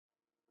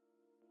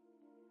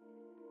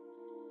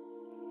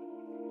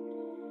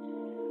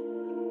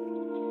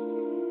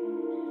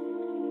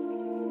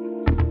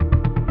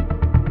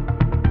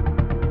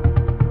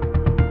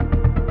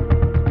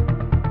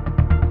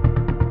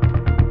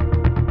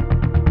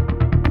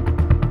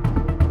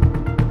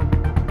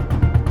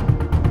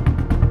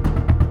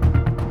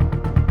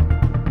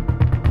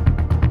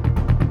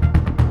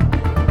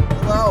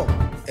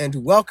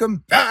and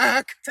welcome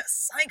back to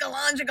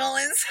Psychological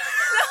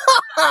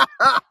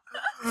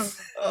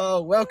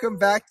welcome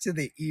back to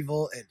the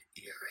Evil and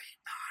Eerie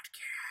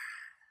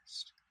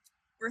Podcast.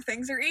 Where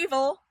things are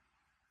evil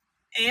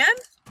and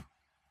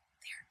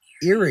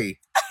they're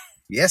eerie.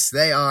 Yes,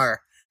 they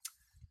are.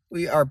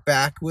 We are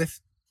back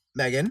with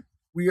Megan.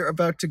 We are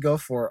about to go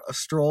for a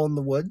stroll in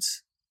the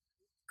woods.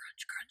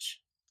 Crunch,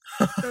 crunch.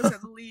 Those are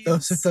the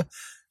leaves.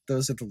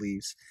 Those are the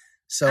leaves.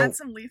 So add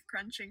some leaf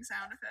crunching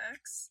sound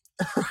effects.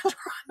 Crunch,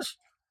 crunch.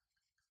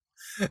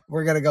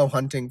 We're gonna go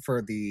hunting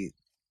for the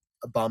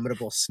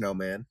abominable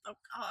snowman. Oh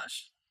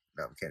gosh.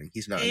 No, I'm kidding.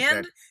 He's not.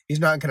 He's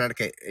not in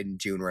Connecticut in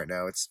June right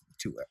now. It's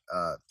too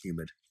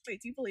humid.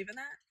 Wait, do you believe in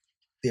that?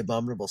 The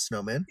abominable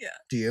snowman? Yeah.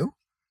 Do you?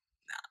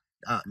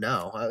 No.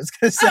 No. I was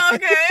gonna say. Oh,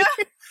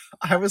 okay.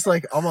 I was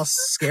like almost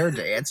scared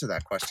to answer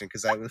that question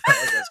because I was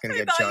gonna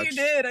get judged.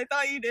 I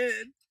thought you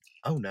did.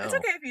 Oh no. It's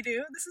okay if you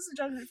do. This is a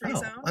judgment-free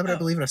zone. Why would I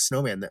believe in a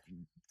snowman that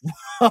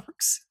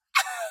walks?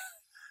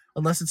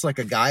 Unless it's like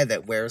a guy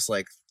that wears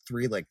like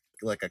three like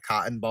a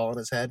cotton ball on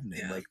his head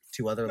and like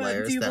two other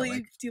layers. Do you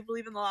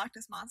believe in the Loch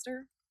Ness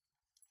Monster?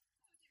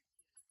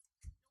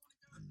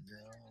 No,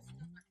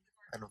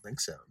 I don't think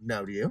so.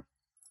 No, do you?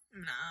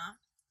 Nah.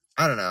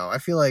 I don't know. I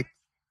feel like,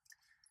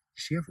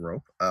 does she have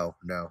rope? Oh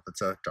no,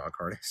 that's a dog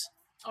harness.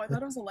 Oh, I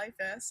thought it was a life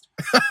vest.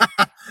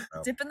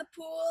 Oh. Dip in the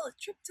pool, a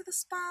trip to the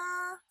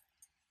spa,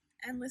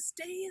 endless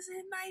days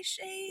in my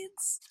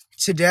shades.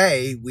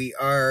 Today we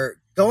are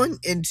going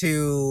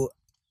into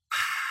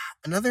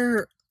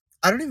another.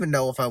 I don't even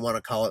know if I want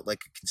to call it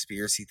like a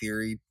conspiracy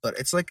theory, but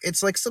it's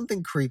like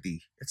something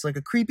creepy. It's like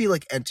a creepy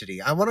like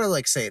entity. I want to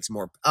like say it's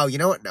more. Oh, you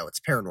know what? No, it's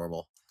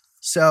paranormal.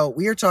 So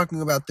we are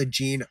talking about the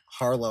Jean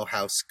Harlow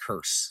house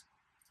curse.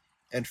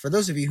 And for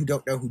those of you who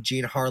don't know who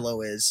Jean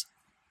Harlow is,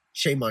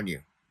 shame on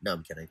you. No,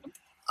 I'm kidding.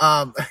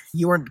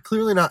 You are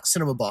clearly not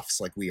cinema buffs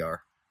like we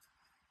are.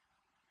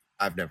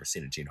 I've never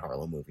seen a Jean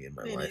Harlow movie in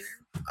my life.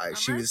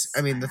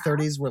 The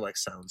 30s were like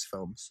sounds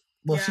films.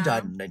 Well, yeah. She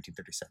died in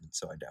 1937,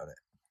 so I doubt it.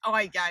 Oh,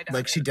 I doubt it.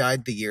 Like, she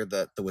died the year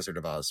that The Wizard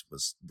of Oz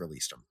was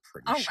released, I'm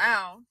pretty sure. Oh,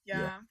 wow.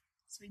 Yeah.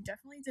 So we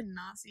definitely did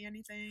not see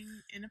anything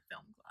in a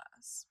film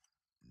class.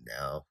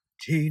 No.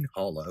 Jean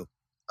Harlow.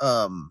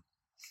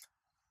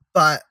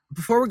 But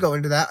before we go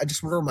into that, I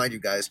just want to remind you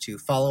guys to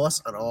follow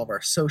us on all of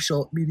our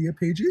social media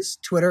pages.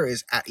 Twitter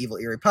is at Evil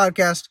Eerie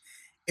Podcast.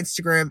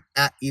 Instagram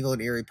at Evil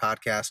and Eerie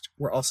Podcast.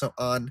 We're also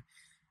on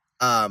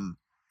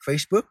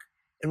Facebook.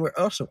 And we're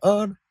also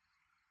on...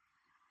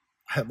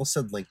 I almost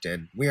said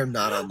LinkedIn. We are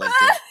not on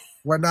LinkedIn.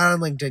 We're not on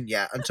LinkedIn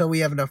yet until we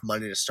have enough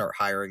money to start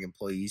hiring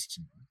employees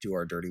to do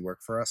our dirty work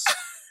for us.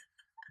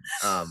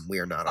 We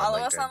are not Follow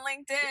on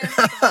LinkedIn.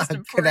 Follow us on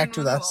LinkedIn. Connect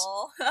with us.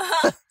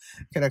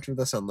 Connect with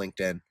us on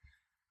LinkedIn.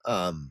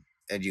 And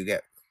you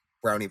get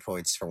brownie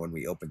points for when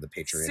we open the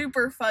Patreon.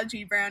 Super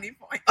fudgy brownie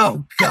points.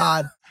 Oh,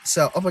 God.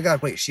 So, oh my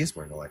God, wait, she is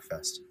wearing a life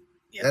vest.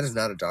 Yes. That is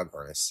not a dog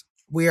harness.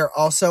 We are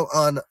also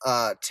on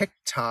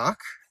TikTok,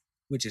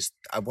 which is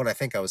what I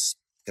think I was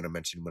going to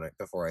mention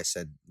before I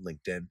said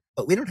LinkedIn.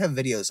 But we don't have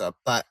videos up.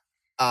 But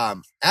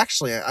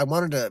actually, I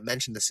wanted to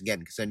mention this again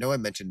because I know I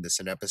mentioned this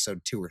in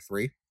episode 2 or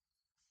 3.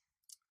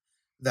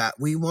 That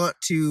we want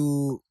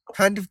to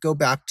kind of go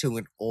back to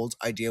an old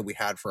idea we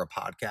had for a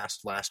podcast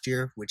last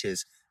year, which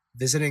is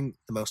visiting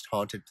the most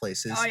haunted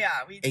places. Oh,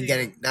 yeah, we do. And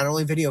getting not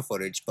only video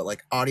footage, but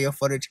like audio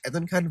footage, and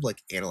then kind of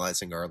like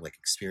analyzing our like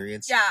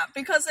experience. Yeah,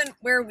 because in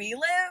where we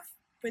live,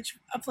 which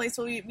a place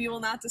we will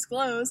not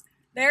disclose,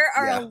 there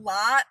are a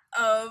lot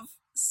of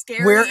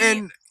scary... We're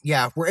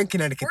in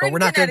Connecticut, but we're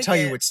not going to tell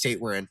you what state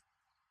we're in.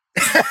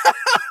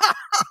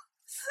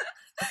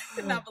 I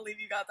could not believe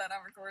you got that on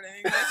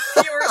recording. That's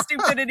pure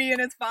stupidity in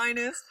its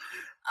finest.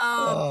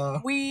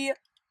 We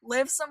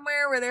live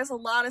somewhere where there's a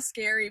lot of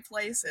scary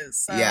places.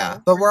 So yeah,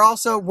 but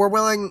we're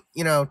willing,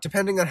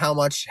 depending on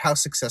how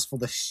successful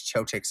the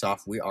show takes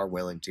off, we are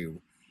willing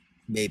to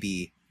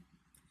maybe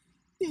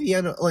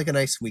like a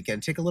nice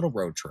weekend, take a little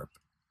road trip,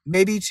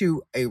 maybe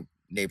to a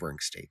neighboring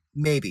state,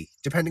 maybe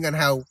depending on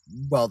how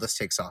well this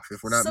takes off.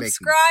 If we're not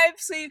subscribe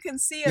so you can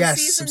see a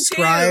season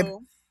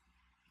 2.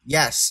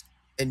 Yes.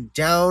 And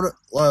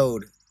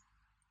download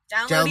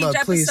each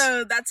episode. Please.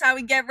 That's how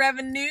we get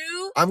revenue.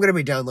 I'm going to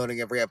be downloading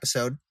every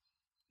episode.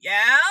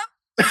 Yeah?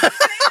 You're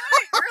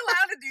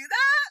allowed to do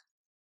that?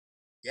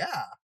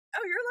 Yeah.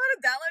 Oh, you're allowed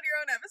to download your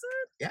own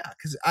episode? Yeah,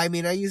 because I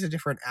use a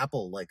different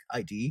Apple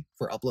ID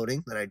for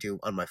uploading than I do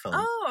on my phone.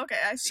 Oh, okay,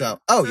 I see. So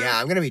I'm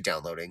going to be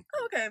downloading.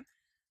 Oh, okay.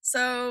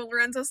 So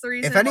Lorenzo's the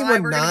reason why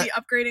we're going to be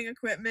upgrading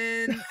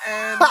equipment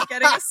and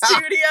getting a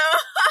studio.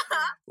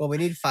 Well, we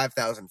need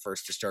 5,000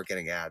 first to start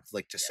getting ads,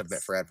 like to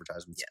submit for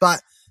advertisements. Yes.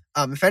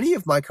 But if any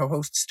of my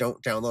co-hosts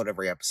don't download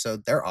every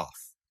episode, they're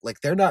off. Like,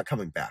 they're not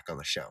coming back on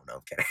the show. No,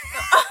 I'm kidding.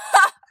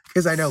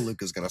 Because I know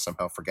Luca's going to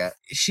somehow forget.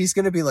 She's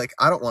going to be like,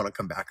 I don't want to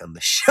come back on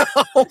the show.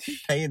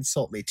 They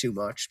insult me too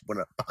much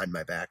behind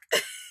my back.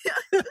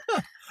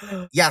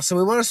 Yeah, so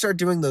we want to start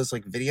doing those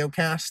like video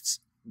casts.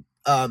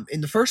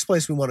 In the first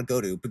place we want to go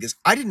to, because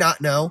I did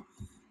not know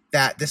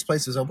that this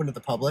place was open to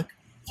the public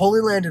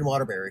Holy Land in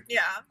Waterbury.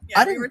 Yeah.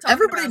 I didn't.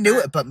 Everybody knew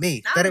it, but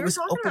me. Nah, that we it was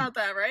were talking open. about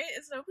that, right?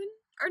 It's open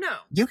or no?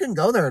 You can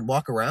go there and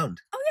walk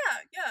around. Oh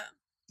yeah.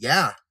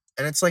 Yeah,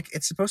 and it's like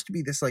it's supposed to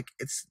be this like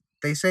it's.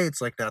 They say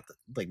it's like not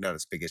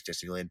as big as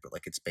Disneyland, but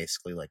like it's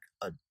basically like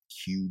a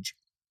huge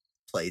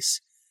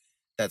place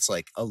that's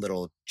like a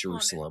little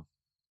Jerusalem.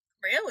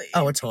 Really?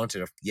 Oh, it's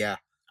haunted. Yeah,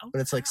 oh,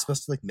 but it's like wow.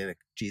 supposed to like mimic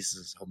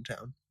Jesus'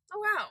 hometown. Oh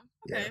wow.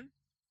 Okay. Yeah.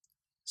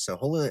 So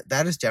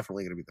that is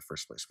definitely going to be the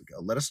first place we go.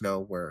 Let us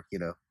know where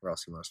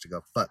else you want us to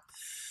go. But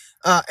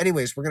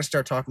anyways, we're going to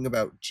start talking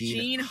about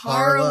Jean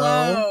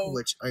Harlow,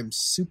 which I'm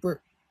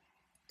super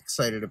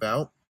excited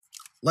about.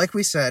 Like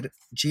we said,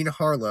 Jean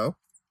Harlow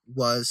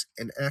was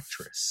an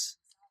actress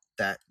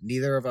that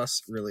neither of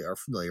us really are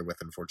familiar with,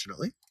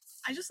 unfortunately.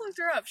 I just looked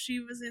her up. She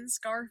was in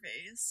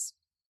Scarface,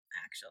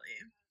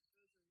 actually.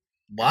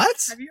 What?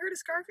 Have you heard of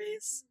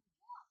Scarface?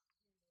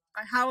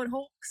 By Howard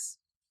Hawks.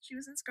 She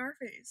was in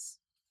Scarface.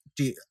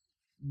 Do you,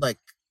 like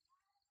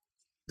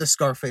the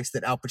Scarface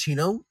that Al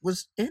Pacino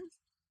was in?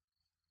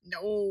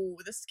 No,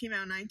 this came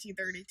out in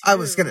 1932. I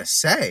was gonna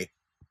say.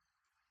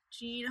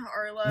 Jean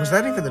Harlow. Was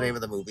that even the name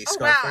of the movie? Oh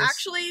Scarface? wow,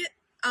 actually,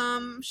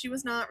 she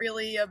was not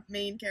really a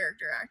main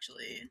character.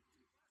 Actually,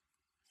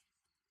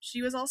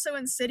 she was also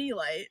in City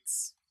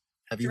Lights.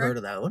 Have you heard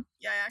of that one?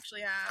 Yeah, I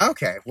actually have.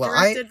 Okay, well,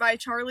 directed by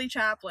Charlie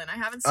Chaplin. I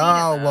haven't seen it.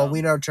 Oh, though. well,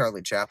 we know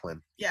Charlie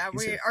Chaplin. Yeah,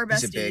 our bestie.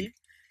 He's a big.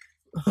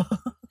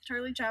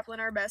 Charlie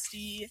Chaplin, our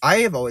bestie. I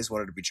have always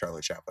wanted to be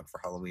Charlie Chaplin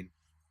for Halloween.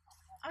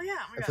 Oh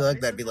yeah, I feel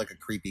like that'd be like a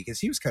creepy because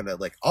he was kind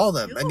of like all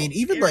of them. I mean,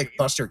 even scary. like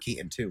Buster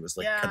Keaton too was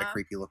like kind of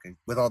creepy looking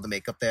with all the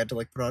makeup they had to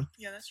like put on.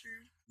 Yeah, that's true.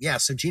 Yeah,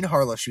 so Jean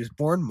Harlow, she was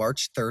born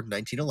March 3rd,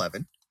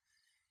 1911,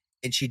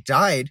 and she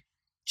died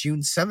June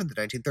 7th,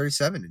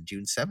 1937. And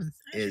June 7th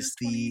is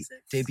the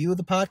debut of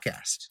the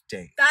podcast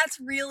day. That's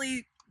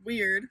really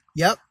weird.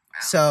 Yep. Wow.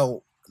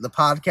 So the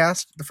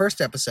podcast, the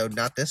first episode,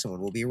 not this one,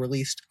 will be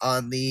released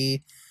on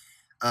the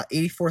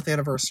 84th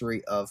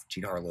anniversary of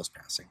Jean Harlow's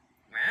passing.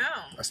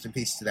 Wow. Rest in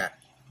peace to that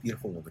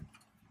beautiful woman.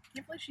 I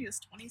can't believe she was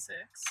 26.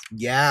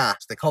 Yeah.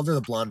 So they called her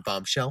the blonde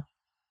bombshell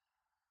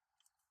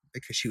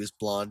because she was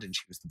blonde and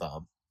she was the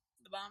bomb.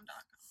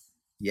 Thebomb.com.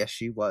 Yes,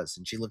 she was.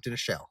 And she lived in a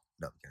shell.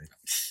 No, I'm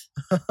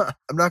kidding.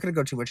 I'm not going to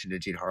go too much into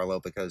Jean Harlow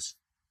because,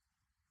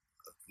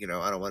 I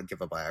don't want to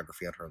give a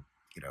biography on her,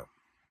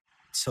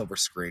 silver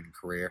screen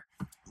career.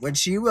 When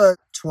she was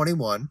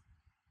 21,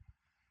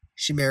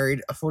 she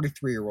married a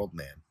 43-year-old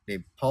man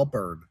named Paul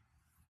Byrne.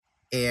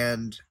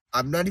 And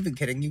I'm not even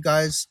kidding you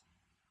guys.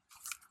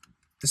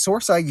 The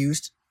source I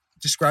used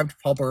described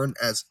Paul Byrne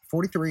as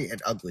 43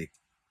 and ugly.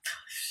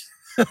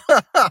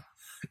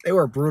 They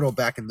were brutal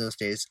back in those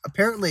days.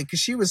 Apparently,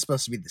 because she was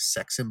supposed to be the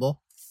sex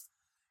symbol.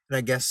 And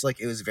I guess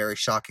it was very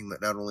shocking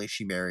that not only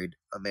she married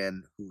a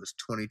man who was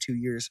 22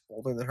 years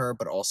older than her,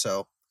 but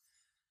also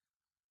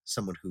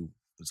someone who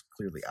was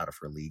clearly out of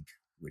her league,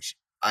 which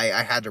I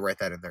had to write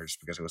that in there just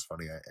because it was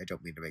funny. I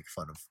don't mean to make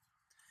fun of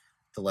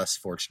the less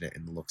fortunate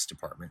in the looks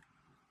department.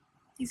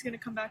 He's going to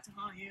come back to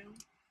haunt you.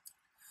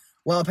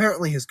 Well,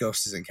 apparently his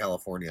ghost is in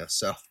California,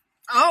 so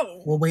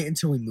we'll wait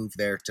until we move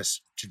there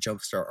just to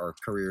jumpstart our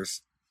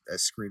careers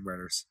as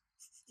screenwriters.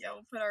 Yeah,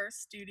 we'll put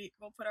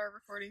our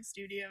recording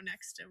studio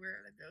next to where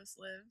the ghost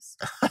lives.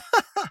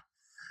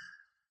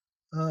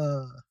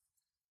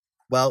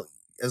 Well,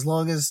 as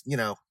long as,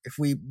 if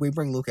we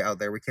bring Luca out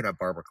there, we can have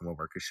Barbara come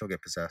over because she'll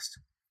get possessed.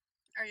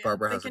 Oh, yeah.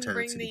 Barbara has a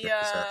tendency to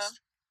get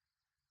possessed.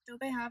 Don't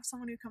they have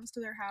someone who comes to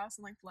their house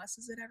and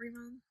blesses it every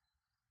month?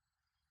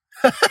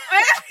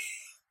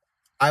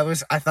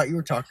 I thought you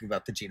were talking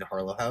about the Jean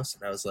Harlow house,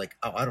 and I was like,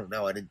 oh, I don't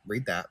know, I didn't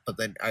read that. But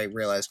then I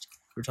realized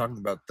we were talking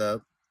about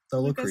the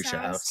Lucretia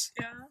house.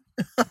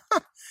 Yeah.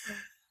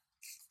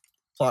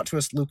 Plot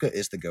twist: Luca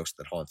is the ghost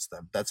that haunts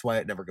them. That's why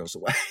it never goes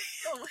away.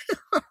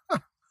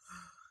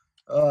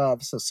 Oh,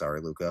 I'm so sorry,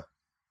 Luca.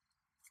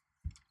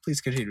 Please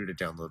continue to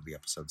download the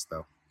episodes,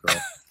 though,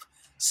 girl.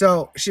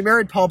 So she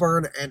married Paul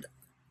Byrne, and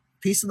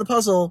piece of the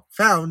puzzle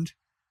found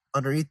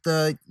underneath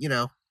the,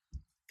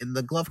 in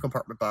the glove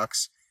compartment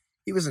box.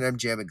 He was an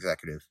MGM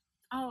executive.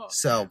 Oh.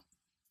 So,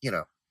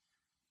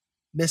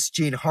 Miss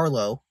Jean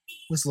Harlow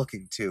was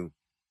looking to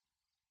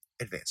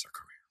advance her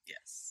career.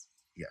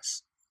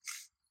 Yes.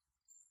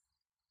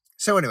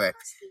 So anyway,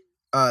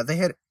 they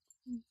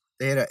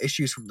had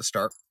issues from the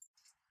start.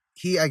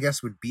 He, I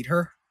guess, would beat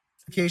her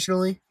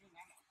occasionally.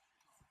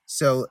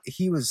 So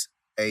he was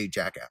a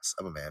jackass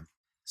of a man.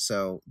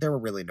 So there were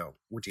really no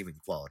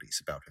redeeming qualities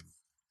about him.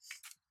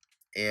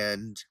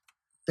 And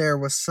there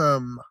was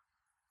some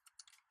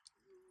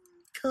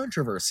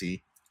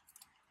controversy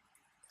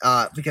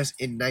because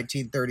in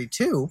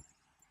 1932,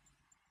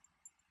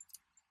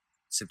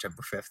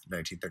 September 5th,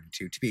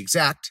 1932, to be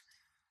exact,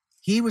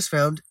 he was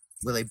found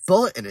with a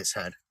bullet in his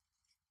head,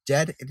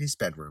 dead in his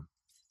bedroom.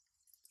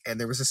 And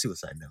there was a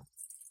suicide note.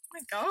 Oh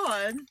my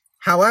God.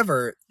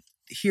 However,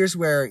 here's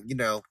where,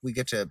 we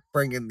get to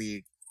bring in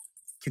the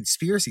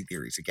conspiracy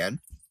theories again.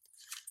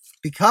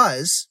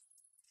 Because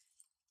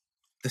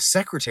the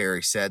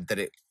secretary said that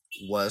it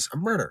was a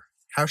murder.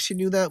 How she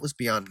knew that was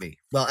beyond me.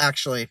 Well,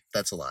 actually,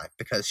 that's a lie.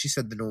 Because she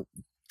said the note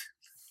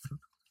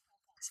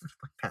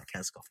Pat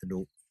Caskoff, the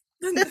note.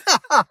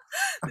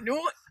 The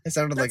note. It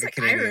sounded That's like a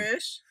Canadian.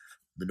 Irish.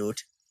 The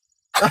note.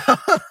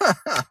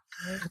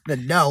 The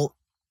note.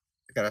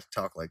 I gotta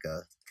talk like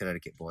a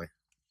Connecticut boy.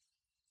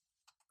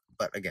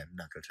 But again, I'm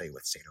not gonna tell you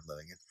what state I'm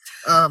living in.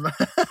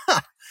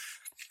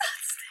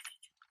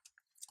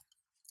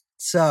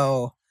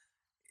 So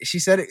she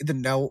said the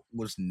note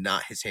was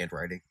not his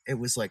handwriting. It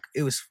was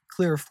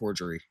clear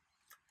forgery.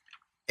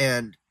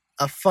 And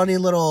a funny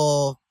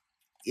little,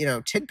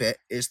 tidbit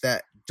is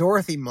that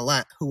Dorothy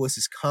Millett, who was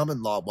his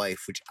common law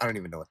wife, which I don't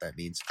even know what that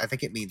means. I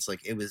think it means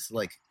it was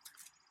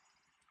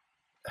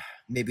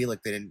maybe they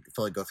didn't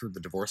fully go through the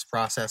divorce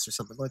process or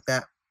something like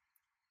that,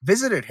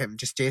 visited him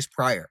just days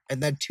prior.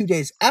 And then 2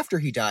 days after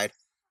he died,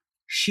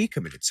 she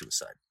committed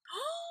suicide.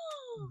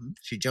 Mm-hmm.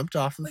 She jumped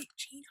off of... Wait,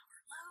 Jean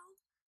Harlow?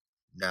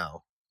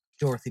 No.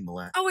 Dorothy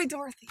Millett. Oh, wait,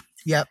 Dorothy.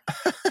 Yep.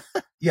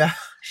 Yeah.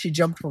 She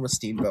jumped from a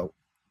steamboat.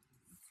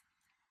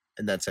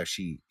 And that's how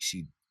she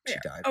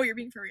died. Oh, you're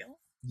being for real?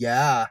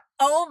 Yeah.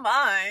 Oh,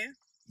 my.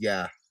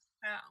 Yeah.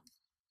 Wow.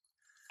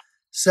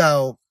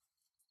 So,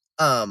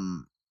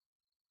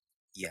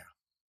 yeah.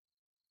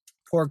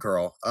 Poor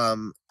girl.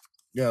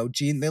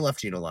 Jean, they left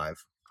Jean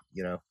alive.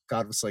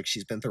 God was like,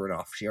 she's been through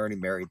enough. She already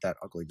married that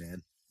ugly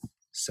man.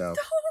 So,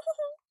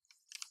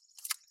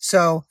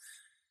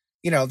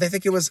 they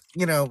think it was,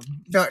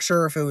 not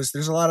sure if it was,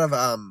 there's a lot of,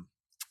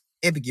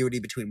 ambiguity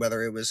between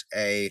whether it was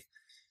a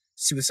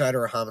suicide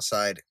or a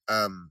homicide.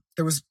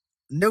 There was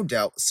no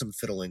doubt some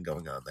fiddling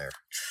going on there.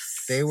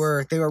 They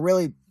were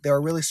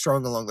really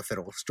strong along the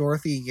fiddles.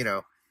 Dorothy,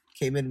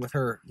 came in with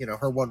her,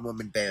 her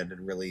one-woman band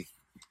and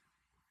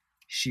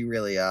she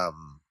really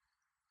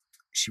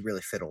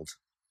fiddled.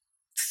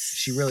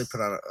 She really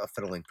put on a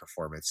fiddling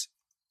performance.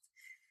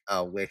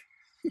 Wait.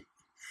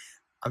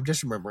 I'm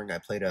just remembering I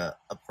played a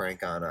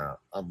prank on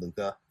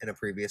Luca in a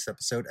previous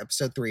episode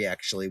 3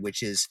 actually,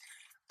 which is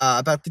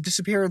about the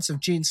disappearance of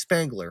Jean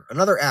Spangler,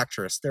 another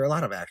actress. There are a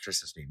lot of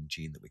actresses named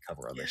Jean that we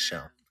cover on this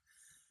show.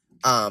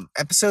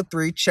 Episode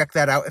 3, check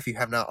that out if you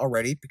have not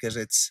already, because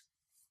it's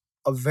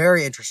a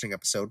very interesting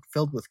episode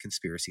filled with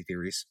conspiracy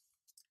theories.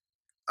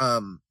 I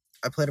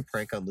played a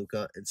prank on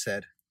Luca and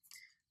said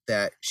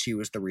that she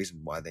was the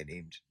reason why they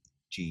named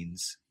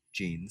jeans,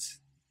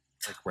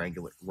 like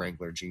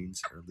Wrangler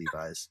jeans or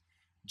Levi's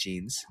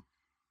jeans.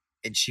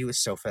 And she was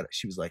so fed up.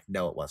 She was like,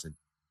 no, it wasn't.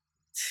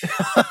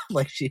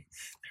 There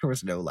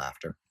was no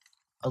laughter.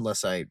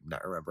 Unless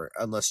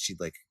she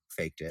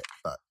faked it.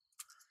 But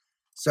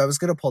so I was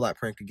going to pull that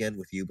prank again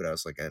with you, but I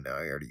was like, I know,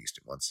 I already used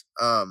it once.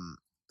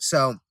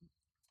 So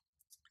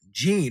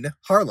Jean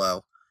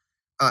Harlow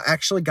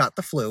actually got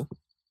the flu.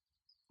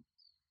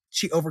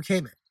 She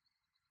overcame it.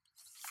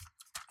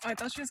 Oh, I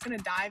thought she was going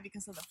to die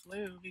because of the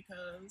flu,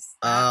 because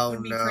that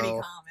would be pretty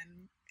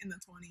common in the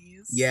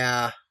 20s.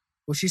 Yeah.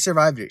 Well, she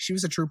survived it. She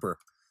was a trooper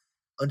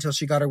until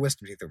she got her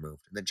wisdom teeth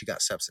removed, and then she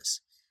got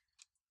sepsis.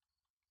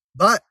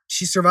 But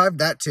she survived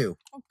that too.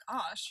 Oh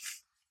gosh.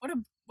 What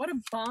a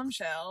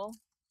bombshell.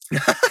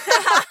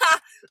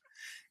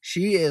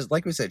 She is,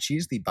 like we said,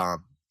 she's the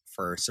bomb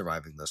for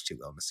surviving those 2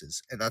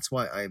 illnesses. And that's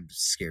why I'm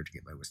scared to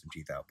get my wisdom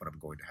teeth out, but I'm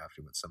going to have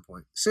to at some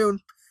point soon.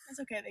 That's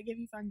okay. They give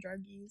you fun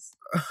druggies.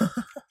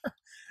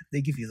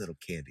 They give you little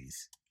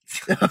candies.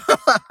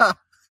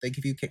 They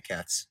give you Kit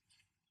Kats.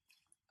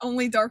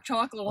 Only dark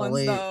chocolate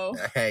ones, though.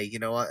 Hey, you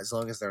know what? As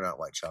long as they're not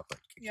white chocolate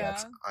Kit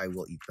Kats, I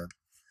will eat them.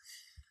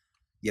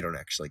 You don't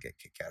actually get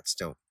Kit Kats.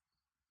 Don't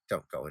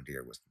go into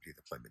your wisdom teeth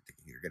appointment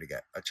thinking you're going to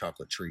get a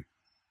chocolate treat.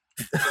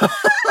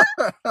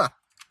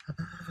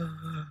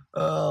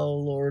 Oh,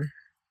 Lord.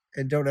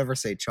 And don't ever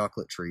say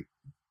chocolate treat.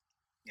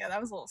 Yeah,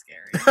 that was a little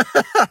scary.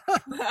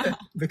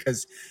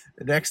 Because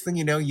the next thing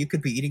you know, you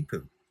could be eating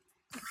poo.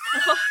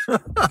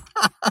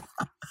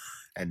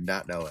 And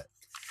not know it.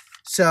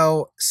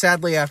 So,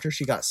 sadly, after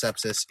she got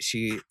sepsis,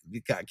 she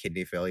got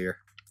kidney failure.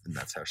 And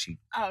that's how she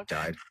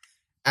died.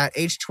 At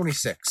age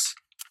 26.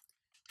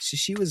 So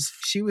she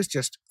was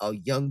just a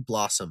young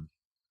blossom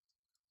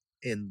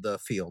in the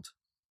field.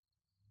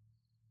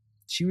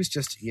 She was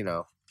just,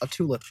 a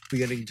tulip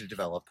beginning to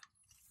develop.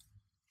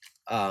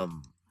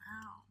 Wow.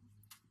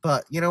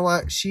 But you know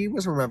what? She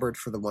was remembered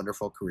for the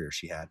wonderful career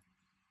she had.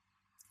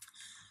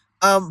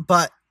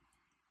 But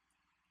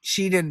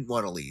she didn't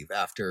want to leave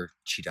after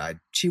she died.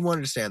 She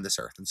wanted to stay on this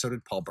earth, and so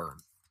did Paul Byrne.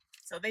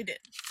 So they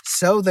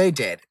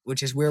did.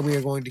 Which is where we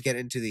are going to get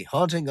into the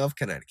haunting of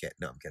Connecticut.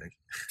 No, I'm kidding.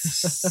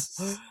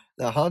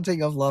 The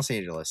haunting of Los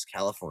Angeles,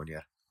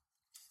 California.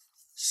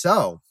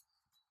 So,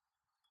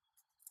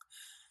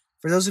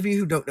 for those of you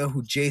who don't know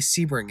who Jay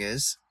Sebring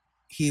is,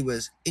 he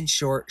was, in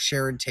short,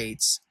 Sharon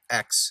Tate's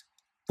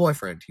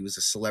ex-boyfriend. He was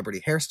a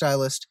celebrity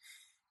hairstylist,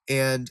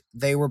 and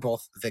they were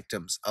both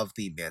victims of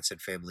the Manson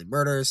family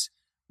murders,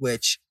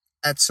 which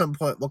at some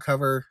point we'll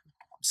cover.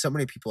 So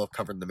many people have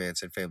covered the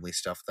Manson family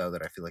stuff, though,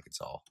 that I feel like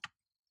it's all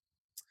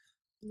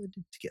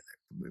blended together.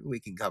 Maybe we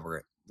can cover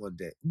it one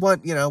day.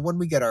 When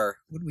we get our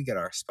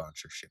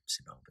sponsorships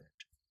and all that.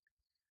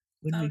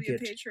 That'll be a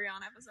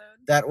Patreon episode.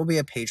 That will be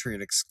a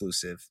Patreon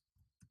exclusive.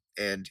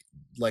 And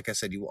like I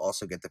said, you will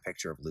also get the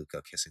picture of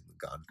Luca kissing the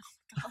gun.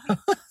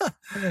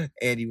 Oh,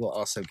 and you will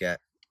also get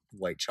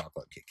white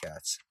chocolate Kit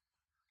Kats.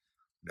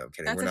 No, I'm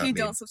kidding. That's if you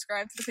don't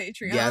subscribe to the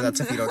Patreon. Yeah,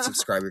 that's if you don't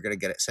subscribe. You're going to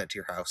get it sent to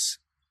your house.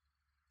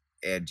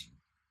 And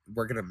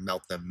we're going to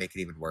melt them, make it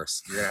even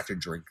worse. You're going to have to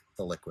drink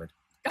the liquid.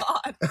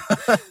 God.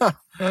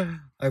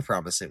 I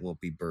promise it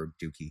won't be bird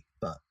dookie,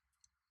 but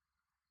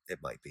it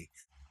might be.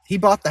 He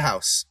bought the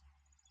house.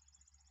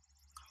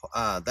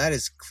 That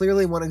is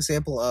clearly one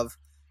example of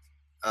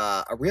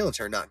a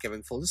realtor not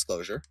giving full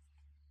disclosure.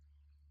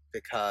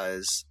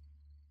 Because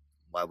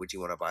why would you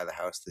want to buy the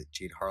house that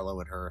Jean Harlow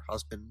and her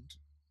husband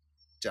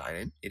died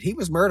in? And he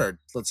was murdered,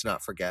 let's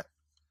not forget.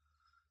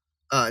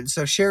 And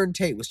so Sharon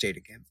Tate was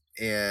dating him.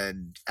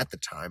 And at the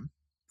time,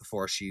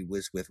 before she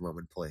was with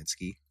Roman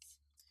Polanski,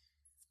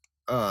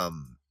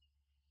 and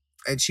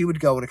she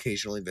would go and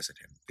occasionally visit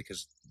him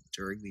because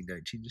during the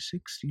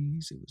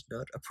 1960s, it was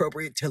not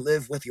appropriate to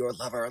live with your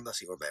lover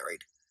unless you were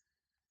married.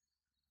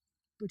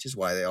 Which is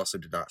why they also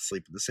did not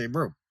sleep in the same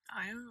room.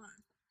 I know.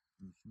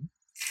 Mm-hmm.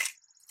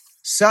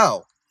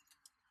 So,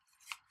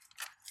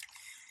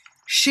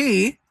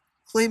 she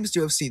claims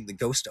to have seen the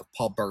ghost of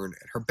Paul Byrne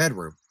in her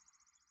bedroom.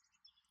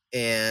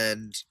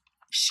 And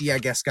she, I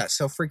guess, got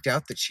so freaked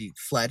out that she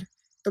fled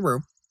the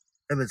room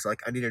and was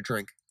like, I need a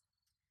drink.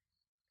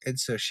 And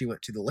so she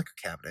went to the liquor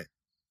cabinet.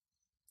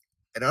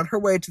 And on her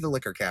way to the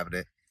liquor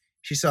cabinet,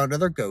 she saw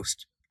another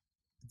ghost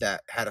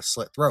that had a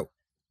slit throat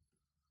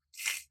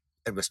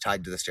and was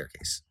tied to the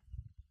staircase.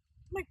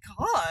 Oh my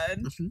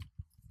God. Mm-hmm.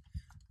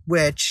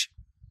 Which,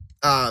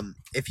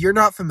 if you're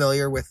not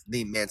familiar with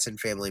the Manson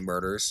family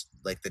murders,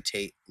 like the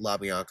Tate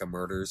LaBianca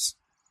murders,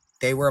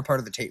 they were a part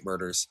of the Tate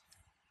murders.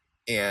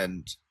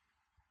 And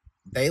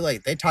they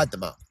tied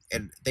them up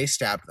and they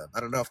stabbed them.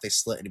 I don't know if they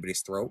slit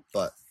anybody's throat,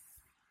 but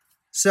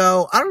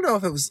so I don't know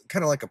if it was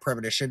kind of like a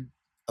premonition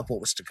of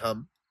what was to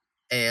come.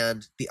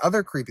 And the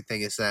other creepy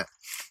thing is that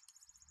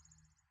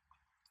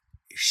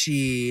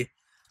she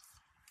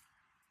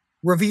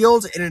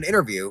revealed in an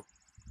interview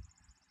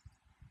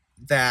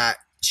that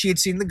she had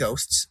seen the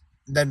ghosts.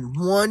 Then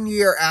 1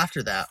 year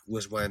after that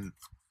was when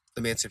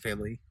the Manson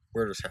family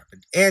murders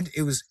happened. And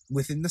it was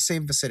within the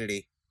same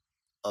vicinity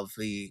of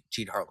the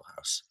Jean Harlow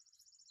house.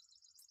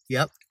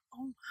 Yep.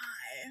 Oh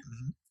my.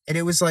 Mm-hmm. And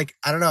it was like,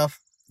 I don't know if,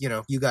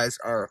 you guys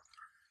are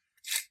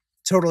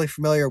totally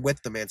familiar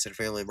with the Manson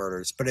family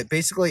murders, but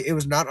it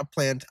was not a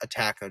planned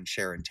attack on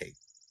Sharon Tate.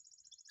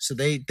 So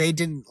they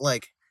didn't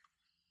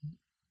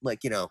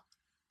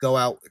go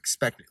out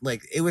expecting,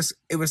 it was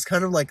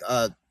kind of like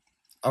a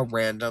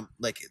random,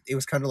 it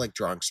was kind of like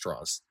drawing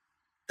straws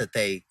that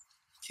they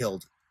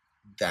killed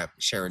that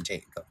Sharon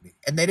Tate and company.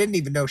 And they didn't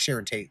even know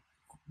Sharon Tate.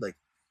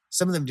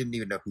 Some of them didn't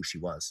even know who she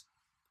was.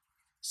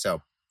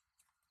 So,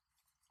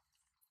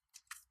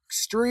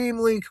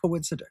 extremely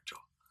coincidental.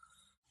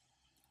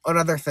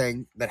 Another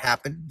thing that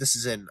happened, this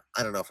is in,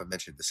 I don't know if I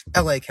mentioned this,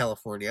 LA,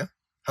 California.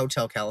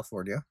 Hotel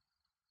California.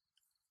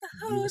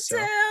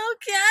 Hotel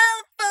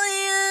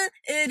California.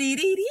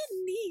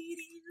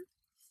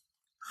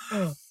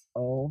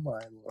 Oh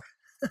my Lord.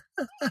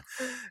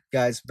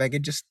 Guys,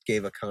 Megan just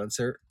gave a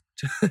concert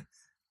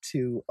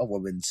to a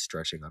woman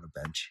stretching on a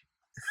bench.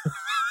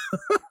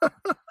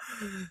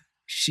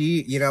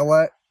 She, you know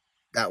what?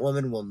 That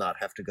woman will not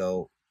have to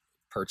go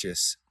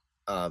purchase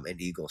an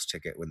Eagles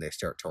ticket when they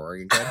start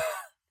touring again.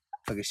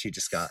 Because she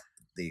just got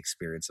the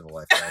experience of a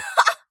lifetime.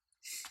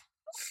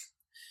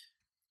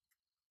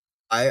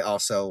 I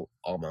also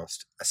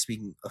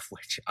speaking of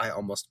which, I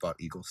almost bought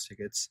Eagles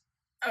tickets.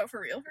 Oh, for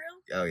real?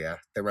 Oh yeah,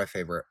 they're my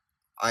favorite.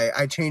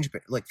 I change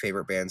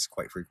favorite bands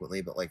quite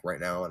frequently, but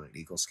right now I'm on an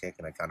Eagles kick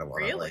and I kind of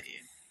want to Really?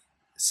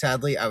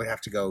 Sadly, I would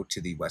have to go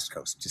to the West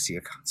Coast to see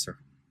a concert.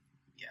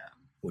 Yeah.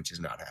 Which is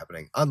not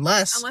happening.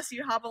 Unless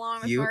you hop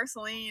along with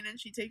Marceline and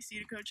she takes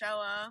you to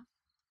Coachella.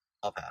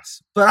 I'll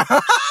pass. But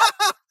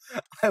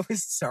I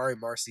was sorry,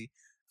 Marcy.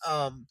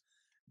 No,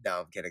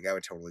 I'm kidding. I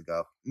would totally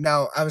go.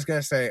 No, I was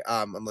gonna say,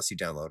 unless you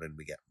download and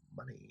we get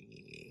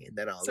money,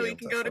 then I'll. So we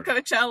can go to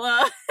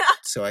Coachella.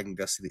 So I can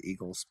go see the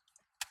Eagles.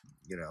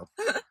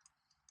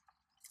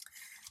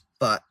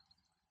 But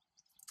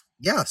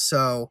yeah,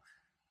 so.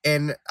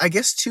 And I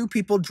guess 2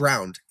 people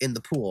drowned in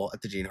the pool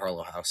at the Jean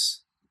Harlow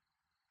house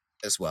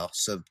as well.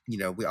 So,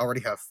 we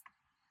already have,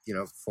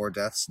 4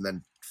 deaths and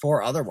then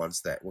 4 other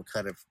ones that were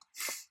kind of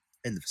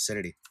in the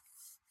vicinity.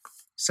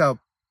 So,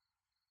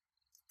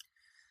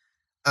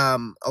 a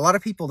lot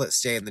of people that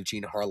stay in the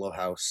Jean Harlow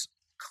house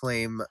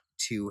claim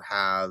to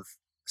have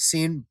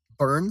seen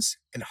Burns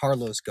and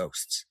Harlow's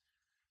ghosts.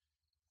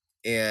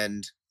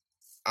 And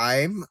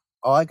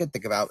all I could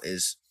think about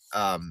is,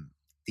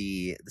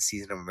 the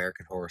season of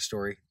American Horror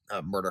Story,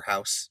 Murder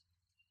House,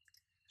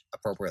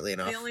 appropriately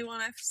enough. The only one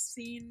I've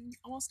seen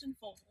almost in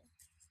full.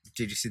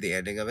 Did you see the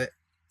ending of it?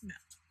 No.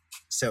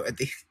 So at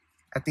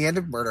the end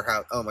of Murder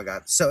House, oh my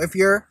God. So if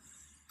you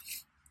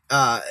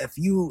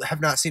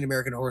have not seen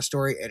American Horror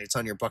Story and it's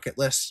on your bucket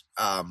list,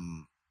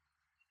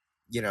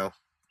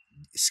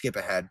 skip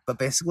ahead. But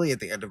basically at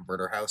the end of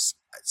Murder House,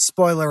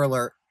 spoiler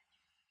alert,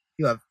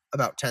 you have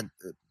about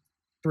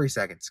 3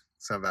 seconds.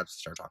 so I'm about to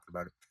start talking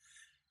about it.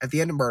 At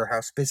the end of Murder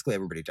House, basically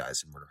everybody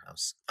dies in Murder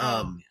House.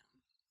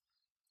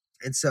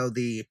 And so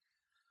the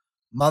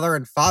mother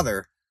and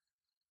father,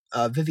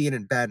 Vivian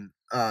and Ben,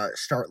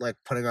 start like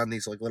putting on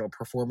these like little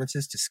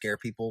performances to scare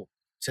people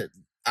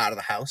out of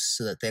the house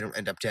so that they don't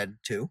end up dead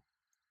too.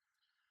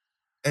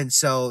 And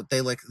so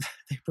they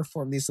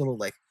perform these little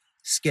like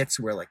skits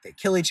where like they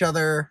kill each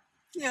other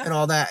and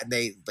all that, and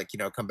they like, you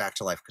know, come back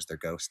to life because they're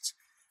ghosts.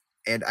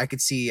 And I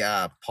could see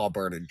Paul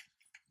Byrne and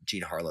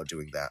Jean Harlow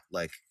doing that,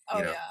 like,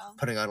 you know,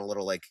 putting on a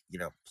little like, you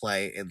know,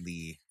 play in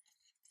the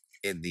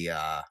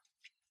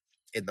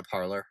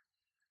parlor.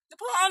 The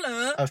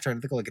parlor. I was trying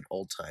to think of like an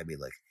old timey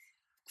like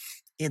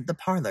in the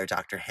parlor,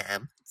 Dr.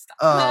 Ham.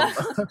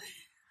 Stop.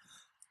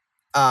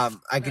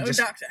 I could just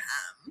Dr.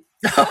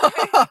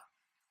 Ham.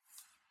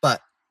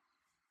 But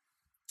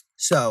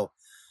so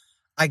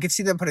I could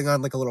see them putting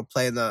on like a little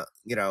play in the,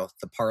 you know,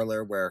 the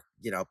parlor where,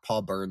 you know,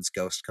 Paul Byrne's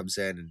ghost comes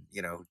in and,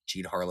 you know,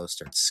 Jean Harlow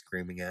starts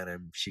screaming at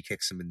him. She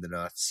kicks him in the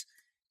nuts.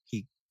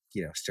 He,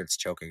 you know, starts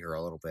choking her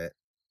a little bit.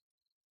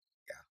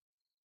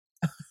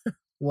 Yeah.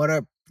 What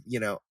a, you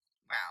know,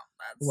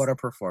 what a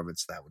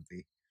performance that would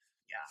be.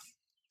 Yeah.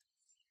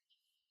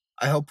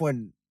 I hope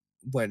when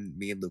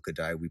me and Luca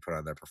die, we put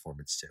on that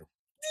performance too.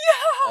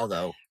 Yeah.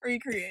 Although.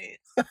 Recreate.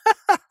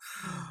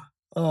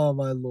 Oh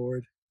my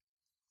Lord.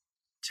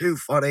 Too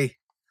funny.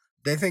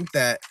 They think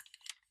that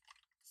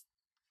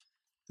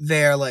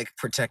they're like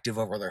protective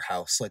over their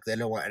house. Like they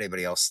don't want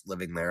anybody else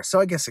living there. So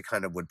I guess it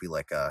kind of would be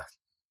like a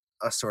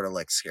sort of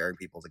like scaring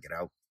people to get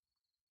out.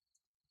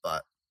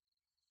 But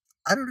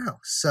I don't know.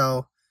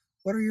 So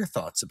what are your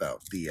thoughts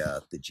about the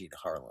Jean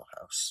Harlow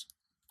house?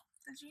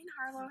 The Jean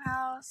Harlow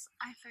house,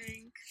 I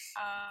think,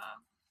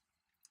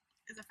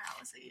 is a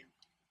fallacy.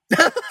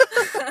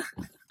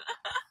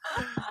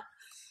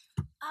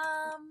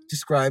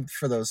 Describe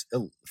for those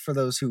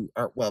who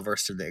aren't well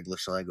versed in the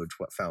English language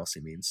what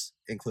fallacy means,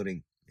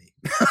 including me.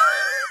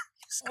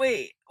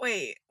 Wait.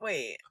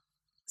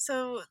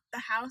 So the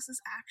house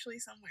is actually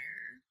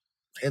somewhere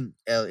in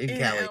Cali.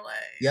 LA.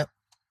 Yep.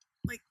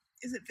 Like,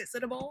 is it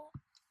visitable?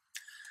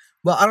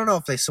 Well, I don't know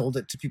if they sold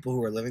it to people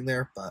who are living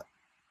there, but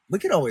we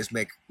could always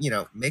make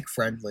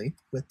friendly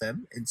with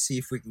them and see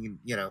if we can,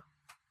 you know,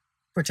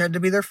 pretend to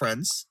be their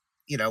friends,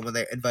 you know, when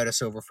they invite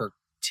us over for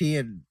tea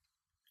and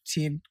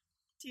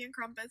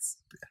crumpets.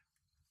 I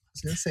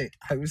was gonna say,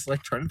 I was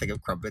like trying to think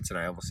of crumpets and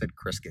I almost said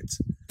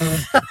Criscuits.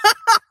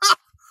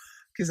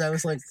 Because I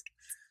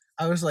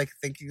was like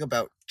thinking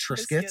about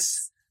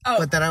Triscuits. Oh,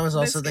 but then I was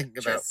also thinking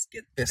about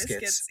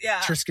biscuits. Yeah.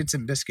 Triscuits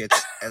and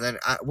biscuits. And then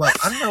I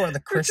don't know where the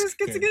Criscuits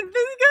Triscuits came. and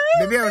biscuits.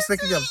 Maybe I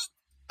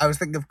was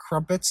thinking of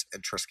crumpets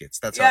and Triscuits.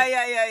 That's all.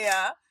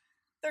 Yeah.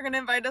 They're gonna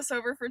invite us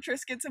over for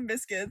Triscuits and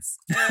biscuits.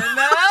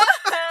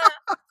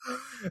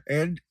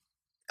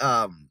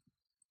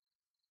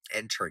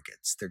 And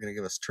trinkets. They're gonna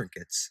give us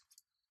trinkets.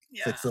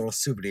 Yeah. Like little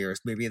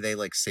souvenirs. Maybe they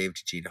like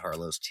saved Jean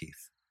Harlow's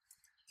teeth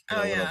in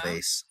a little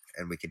vase,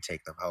 and we can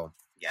take them home.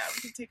 Yeah,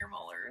 we can take her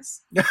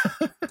molars.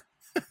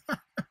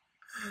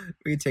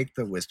 We can take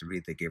the wisdom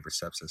teeth they gave her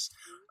sepsis.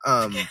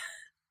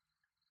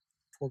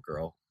 Poor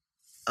girl.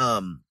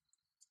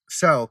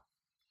 So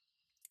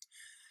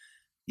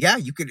yeah,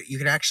 you could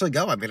actually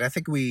go. I mean, I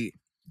think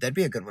that'd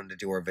be a good one to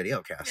do our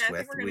video cast with.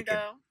 I think we're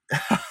gonna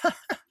go.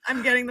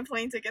 I'm getting the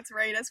plane tickets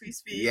right as we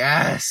speak.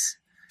 Yes.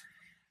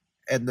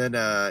 And then,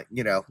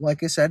 you know,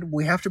 like I said,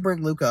 we have to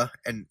bring Luca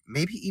and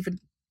maybe even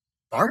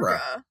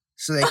Barbara.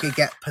 So they could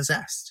get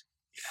possessed.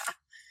 Yeah.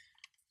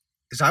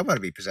 Because I want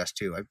to be possessed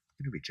too. I'm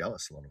going to be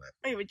jealous a little bit.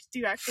 Wait, do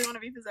you actually want to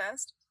be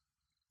possessed?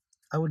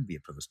 I wouldn't be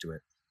opposed to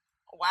it.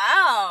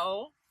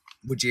 Wow.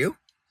 Would you?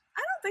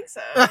 I don't think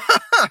so.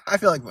 I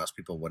feel like most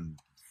people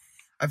wouldn't.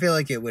 I feel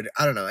like it would.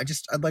 I don't know.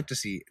 I'd like to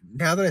see.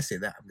 Now that I say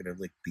that, I'm going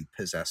to like be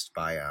possessed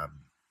by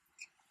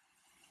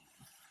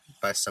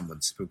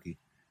someone spooky.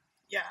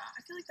 Yeah,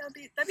 I feel like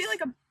that'd be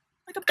like a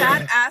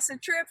bad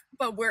acid trip,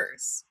 but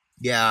worse.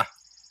 Yeah,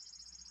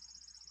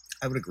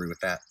 I would agree with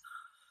that.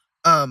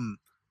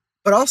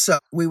 But also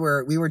we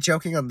were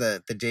joking on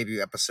the debut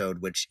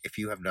episode, which if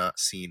you have not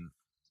seen,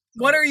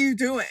 what are you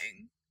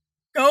doing?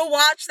 Go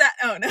watch that.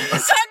 Oh no, I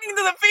was talking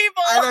to the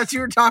people. I thought you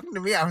were talking to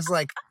me. I was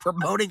like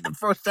promoting the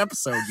first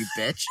episode, you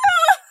bitch.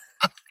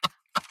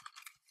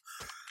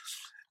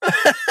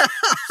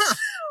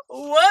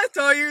 What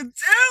are you doing?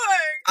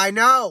 I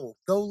know.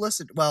 Go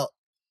listen. Well,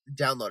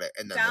 download it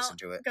and then listen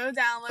to it. Go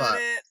download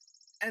it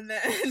and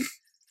then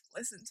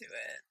listen to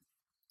it.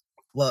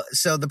 Well,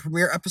 so the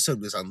premiere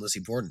episode was on Lizzie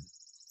Borden,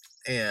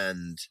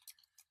 and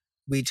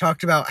we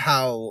talked about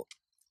how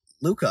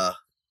Luca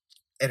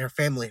and her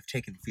family have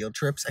taken field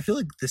trips. I feel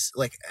like this,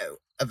 like,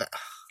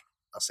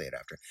 I'll say it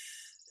after.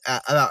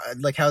 About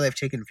like how they've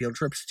taken field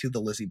trips to the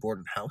Lizzie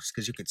Borden house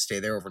because you could stay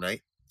there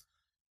overnight,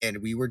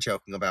 and we were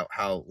joking about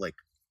how like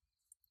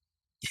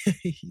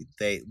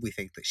we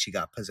think that she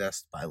got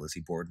possessed by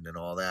Lizzie Borden and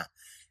all that,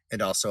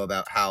 and also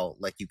about how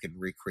like you can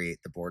recreate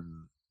the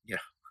Borden, you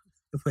know,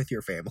 with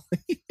your family.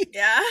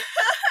 Yeah.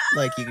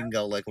 Like you can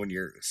go like when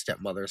your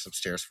stepmother's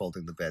upstairs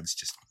folding the beds,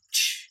 just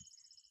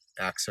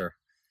axe her.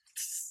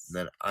 And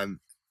then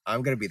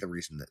I'm gonna be the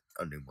reason that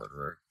a new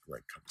murderer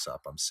comes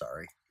up. I'm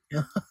sorry.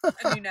 A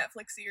new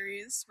Netflix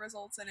series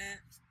results in it.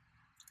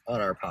 On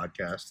our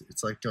podcast.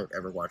 It's like, don't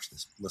ever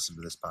listen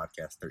to this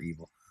podcast. They're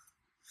evil.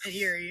 And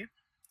eerie.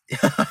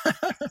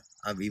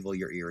 I'm evil,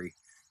 you're eerie.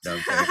 No,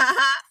 I'm kidding.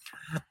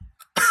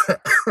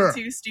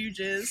 Two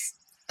stooges.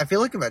 I feel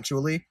like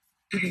eventually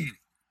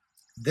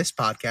this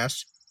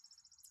podcast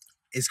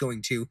is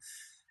going to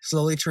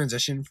slowly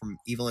transition from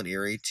Evil and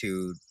Eerie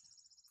to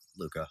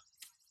Luca.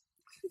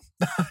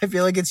 I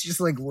feel like it's just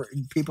like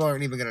people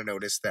aren't even going to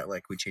notice that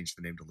we changed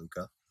the name to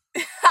Luca.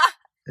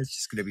 It's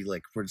just going to be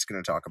we're just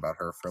going to talk about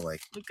her for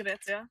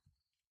Lucrezia.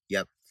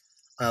 Yep.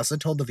 I also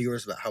told the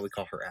viewers about how we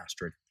call her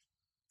Astrid.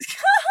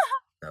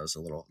 I was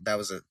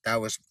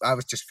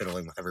just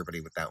fiddling with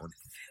everybody with that one.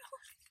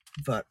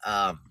 But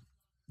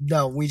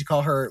no, we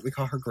call her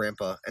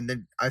Grandpa, and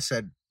then I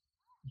said,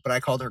 but I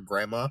called her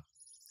Grandma,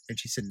 and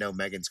she said no,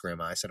 Megan's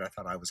Grandma. I said I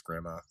thought I was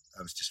Grandma.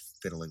 I was just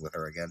fiddling with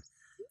her again,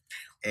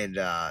 and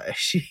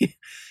she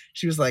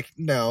was like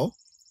no,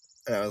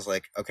 and I was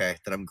like okay,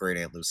 then I'm Great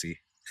Aunt Lucy.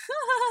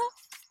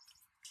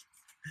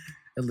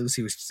 And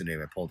Lucy was just a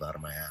name I pulled out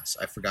of my ass.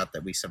 I forgot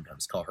that we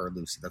sometimes call her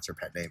Lucy. That's her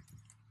pet name.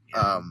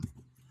 Yeah.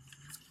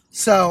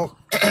 So,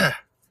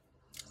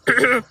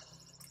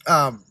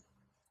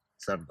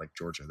 sounded like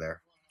Georgia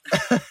there.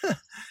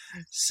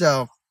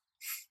 So,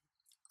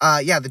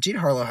 yeah, the Jean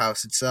Harlow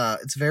house.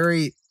 It's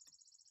very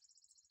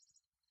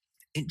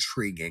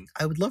intriguing.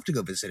 I would love to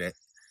go visit it.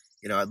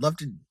 I'd love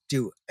to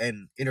do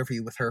an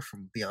interview with her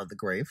from Beyond the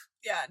Grave.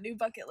 Yeah, new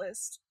bucket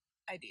list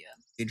idea.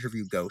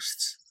 Interview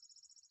ghosts.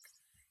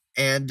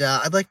 And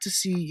I'd like to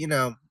see,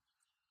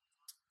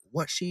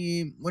 what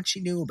she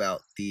knew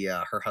about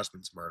her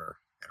husband's murder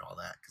and all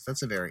that, because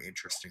that's a very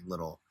interesting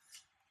little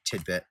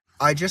tidbit.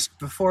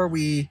 Before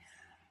we,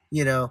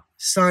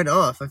 sign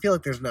off, I feel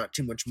like there's not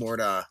too much more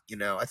to,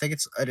 I think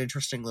it's an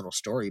interesting little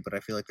story, but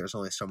I feel like there's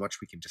only so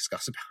much we can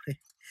discuss about it.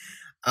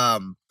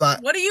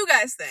 But what do you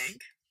guys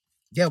think?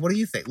 Yeah, what do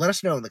you think? Let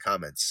us know in the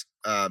comments.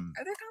 Are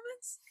there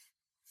comments?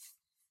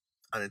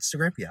 On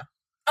Instagram, yeah.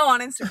 Oh,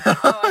 on Instagram.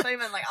 Oh, I thought you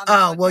meant on the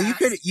podcast. Well,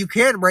 you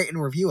can rate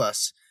and review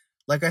us.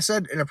 Like I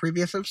said in a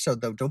previous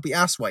episode, though, don't be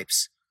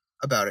asswipes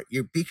about it.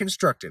 Be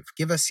constructive.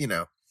 Give us,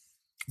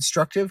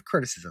 constructive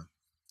criticism.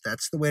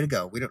 That's the way to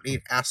go. We don't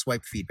need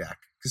asswipe feedback,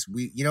 because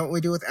what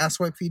we do with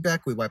asswipe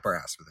feedback? We wipe our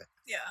ass with it.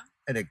 Yeah.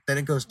 And then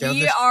it goes down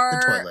the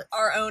toilet.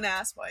 Our own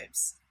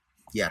asswipes.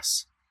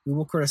 Yes, we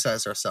will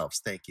criticize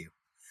ourselves. Thank you.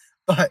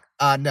 But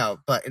no.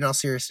 But in all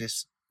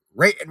seriousness,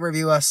 rate and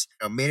review us.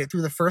 Made it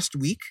through the first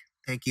week.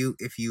 Thank you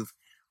if you've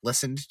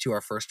listened to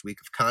our first week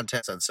of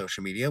content on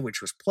social media,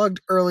 which was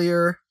plugged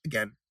earlier.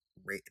 Again,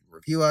 rate and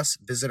review us.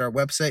 Visit our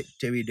website,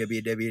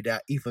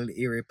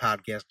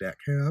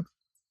 www.evilandeeriepodcast.com,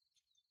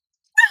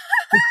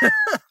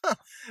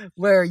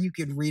 where you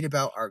can read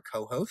about our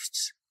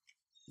co-hosts,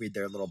 read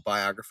their little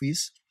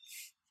biographies,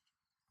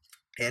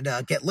 and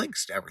get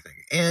links to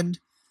everything. And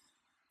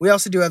we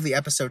also do have the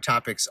episode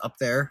topics up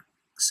there.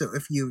 So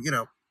if you,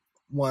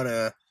 want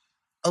a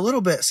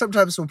little bit,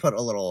 sometimes we'll put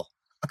a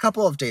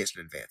couple of days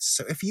in advance.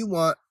 So if you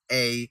want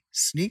a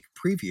sneak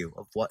preview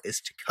of what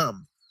is to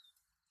come,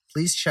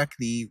 please check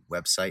the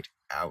website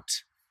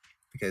out,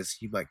 because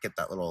you might get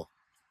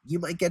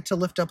to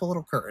lift up a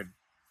little curtain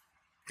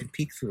and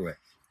peek through it.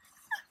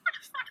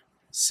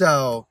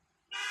 So,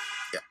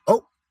 yeah.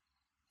 Oh.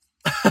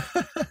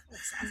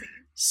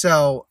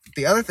 So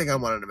the other thing I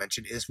wanted to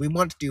mention is we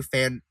want to do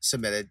fan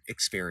submitted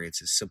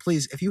experiences. So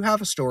please, if you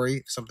have a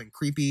story, something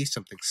creepy,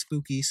 something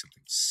spooky,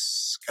 something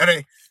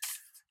scary,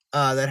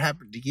 that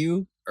happened to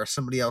you or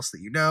somebody else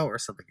that you know, or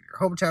something in your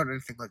hometown, or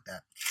anything like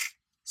that,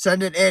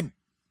 send it in,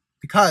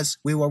 because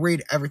we will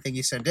read everything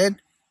you send in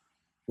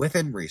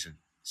within reason.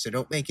 So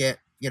don't make it,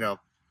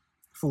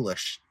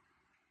 foolish.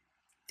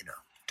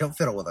 Don't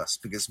fiddle with us,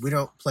 because we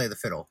don't play the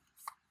fiddle.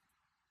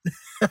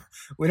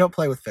 We don't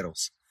play with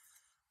fiddles.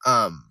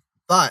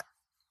 But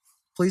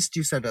please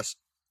do send us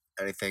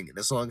anything, and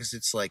as long as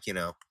it's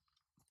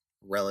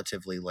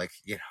relatively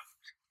it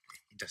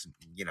doesn't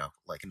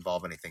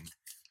involve anything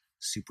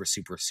super,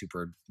 super,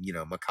 super,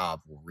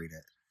 macabre, we'll read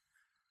it.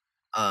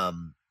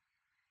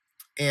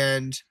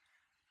 And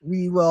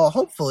we will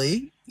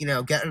hopefully,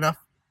 get enough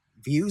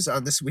views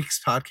on this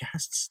week's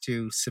podcasts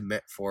to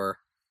submit for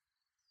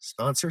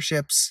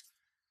sponsorships.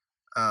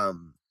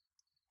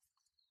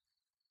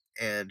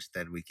 And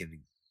then we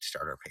can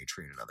start our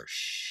Patreon and other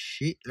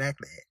shit like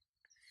that.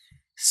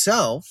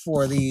 So,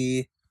 for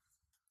the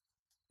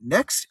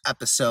next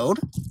episode,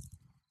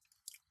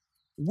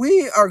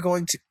 we are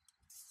going to...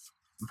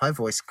 My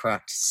voice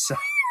cracked so...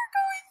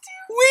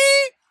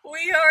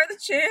 We are the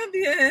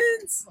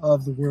champions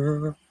of the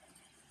world.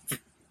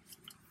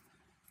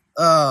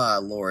 Oh,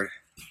 Lord.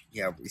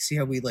 Yeah, you see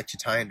how we like to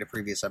tie into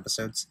previous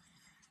episodes?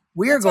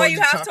 That's why you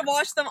have to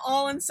watch them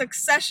all in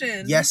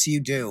succession. Yes,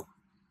 you do.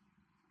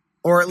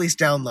 Or at least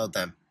download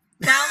them.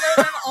 Download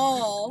them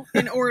all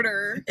in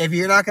order. If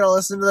you're not going to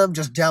listen to them,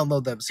 just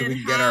download them so we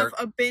can get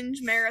a binge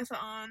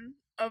marathon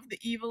of the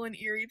Evil and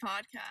Eerie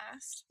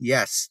podcast.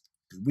 Yes.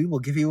 We will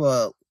give you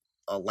a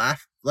a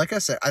laugh. Like I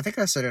said, I think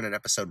I said in an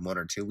episode 1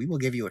 or 2, we will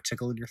give you a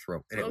tickle in your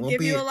throat. And we'll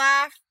give you a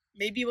laugh.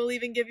 Maybe we'll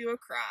even give you a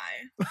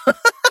cry.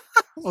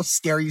 We'll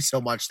scare you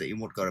so much that you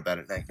won't go to bed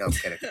at night. No, I'm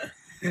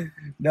kidding.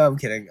 No, I'm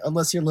kidding.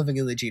 Unless you're living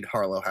in the Jean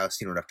Harlow house,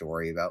 you don't have to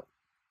worry about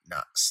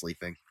not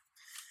sleeping.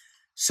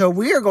 So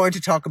we are going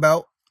to talk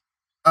about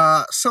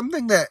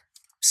something that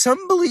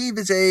some believe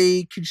is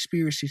a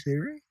conspiracy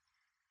theory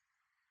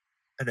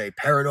and a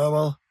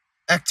paranormal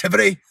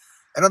activity,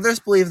 and others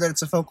believe that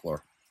it's a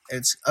folklore.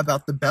 It's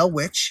about the Bell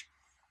Witch,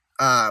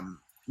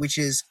 which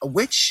is a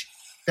witch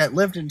that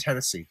lived in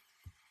Tennessee,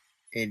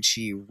 and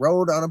she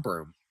rode on a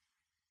broom.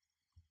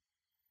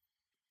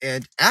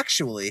 And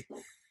actually,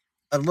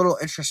 a little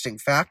interesting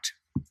fact,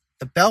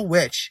 the Bell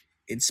Witch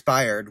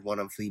inspired one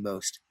of the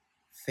most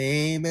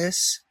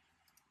famous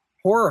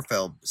horror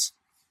films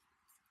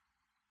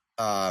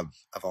of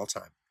all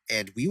time.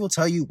 And we will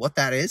tell you what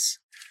that is.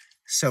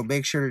 So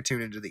make sure to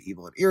tune into the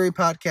Evil and Eerie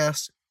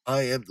Podcast.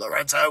 I am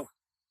Lorenzo.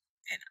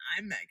 And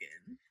I'm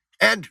Megan.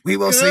 And we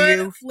will see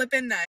you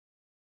flipping night.